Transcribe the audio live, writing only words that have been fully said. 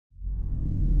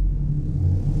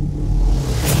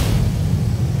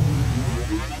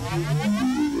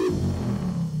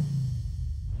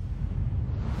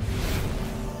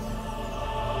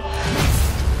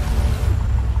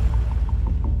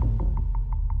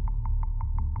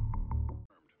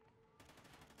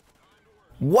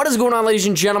What is going on, ladies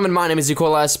and gentlemen? My name is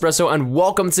Nicola Espresso, and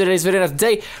welcome to today's video. Now,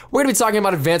 today, we're going to be talking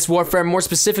about Advanced Warfare, more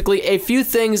specifically, a few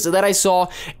things that I saw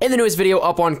in the newest video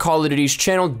up on Call of Duty's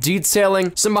channel,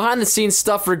 detailing some behind-the-scenes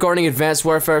stuff regarding Advanced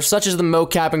Warfare, such as the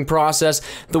mocapping process,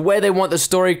 the way they want the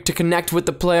story to connect with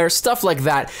the player, stuff like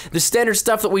that. The standard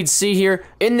stuff that we'd see here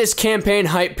in this campaign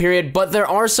hype period, but there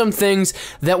are some things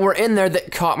that were in there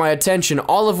that caught my attention,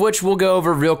 all of which we'll go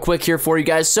over real quick here for you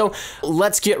guys, so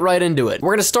let's get right into it. We're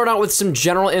going to start out with some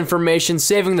general information,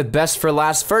 saving the best for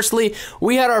last. Firstly,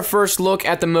 we had our first look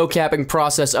at the mocapping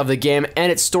process of the game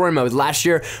and its story mode. Last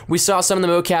year, we saw some of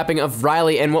the mocapping of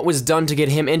Riley and what was done to get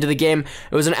him into the game.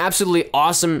 It was an absolutely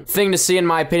awesome thing to see, in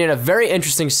my opinion, a very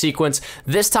interesting sequence.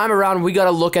 This time around, we got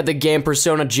a look at the game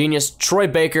persona genius, Troy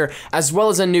Baker, as well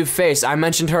as a new face. I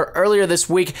mentioned her earlier this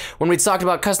week when we talked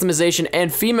about customization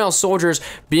and female soldiers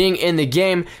being in the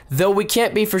game, though we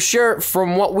can't be for sure.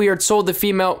 From what we are told, the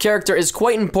female character is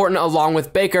quite important along with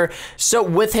Baker, so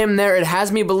with him there, it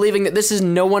has me believing that this is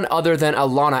no one other than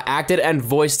Alana, acted and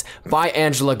voiced by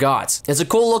Angela Gotts. It's a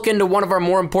cool look into one of our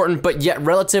more important but yet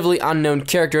relatively unknown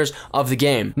characters of the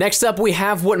game. Next up, we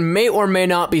have what may or may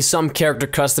not be some character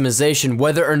customization.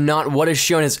 Whether or not what is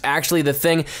shown is actually the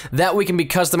thing that we can be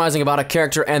customizing about a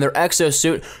character and their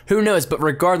exosuit, who knows, but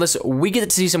regardless, we get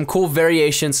to see some cool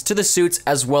variations to the suits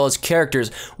as well as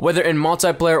characters, whether in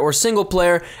multiplayer or single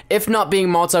player. If not being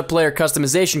multiplayer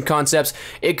customization concepts,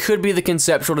 it could be the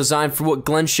conceptual design for what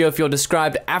Glenn Schofield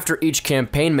described after each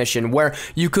campaign mission, where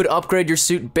you could upgrade your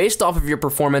suit based off of your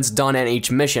performance done in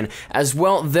each mission. As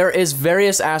well, there is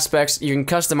various aspects you can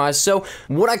customize, so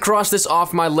would I cross this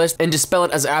off my list and dispel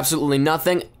it as absolutely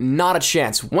nothing? Not a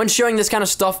chance. When showing this kind of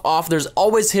stuff off, there's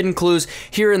always hidden clues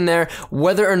here and there.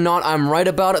 Whether or not I'm right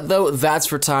about it, though, that's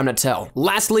for time to tell.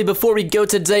 Lastly, before we go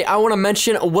today, I want to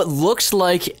mention what looks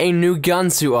like a new gun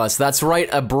to us. That's right,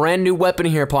 a brand new weapon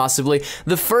here, possibly.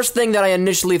 The first thing that I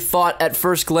initially thought at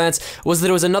first glance was that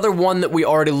it was another one that we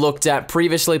already looked at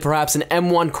previously, perhaps an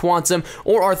M1 Quantum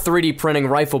or our 3D printing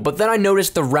rifle, but then I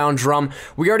noticed the round drum.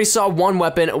 We already saw one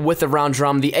weapon with the round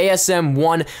drum, the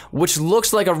ASM-1, which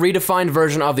looks like a redefined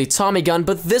version of the Tommy gun,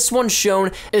 but this one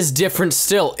shown is different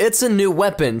still. It's a new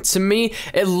weapon. To me,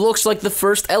 it looks like the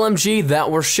first LMG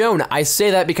that were shown. I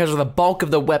say that because of the bulk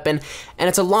of the weapon, and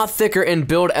it's a lot thicker in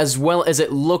build as well as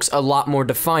it looks a lot more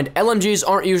defined. LMGs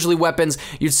aren't usually weapons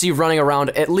you'd see running around,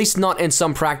 at least not in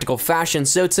some practical fashion,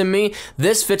 so to me,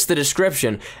 this fits the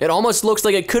description. It almost looks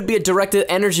like it could be a directed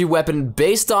energy weapon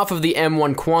based off of the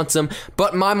M1 Quantum,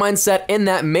 but my mindset in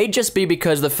that may just be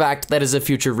because of the fact that it's a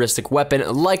futuristic weapon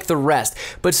like the rest.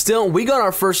 But still, we got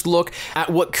our first look at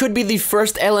what could be the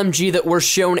first LMG that were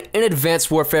shown in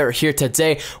Advanced Warfare here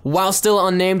today. While still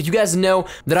unnamed, you guys know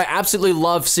that I absolutely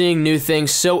love seeing new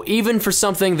things, so even for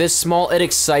something this small, it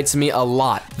excites me a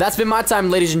lot. That's been my time,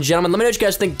 ladies and gentlemen. Let me know what you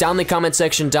guys think down in the comment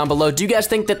section down below. Do you guys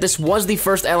think that this was the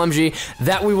first LMG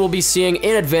that we will be seeing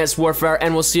in Advanced Warfare,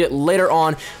 and we'll see it later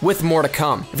on with more to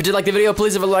come? If you did like the video,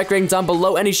 please leave a like rating down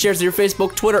below. Any shares to your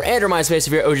Facebook, Twitter, and or MySpace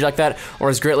if you're OG like that, or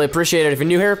is greatly appreciated. If you're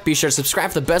new here, be sure to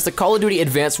subscribe for the best of Call of Duty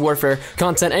Advanced Warfare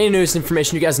content. Any news,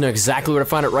 information, you guys know exactly where to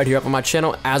find it right here up on my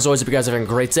channel. As always, if you guys are having a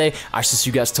great day, I shall see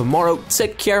you guys tomorrow.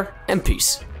 Take care and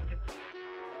peace.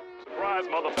 Surprise,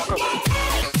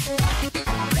 motherfucker.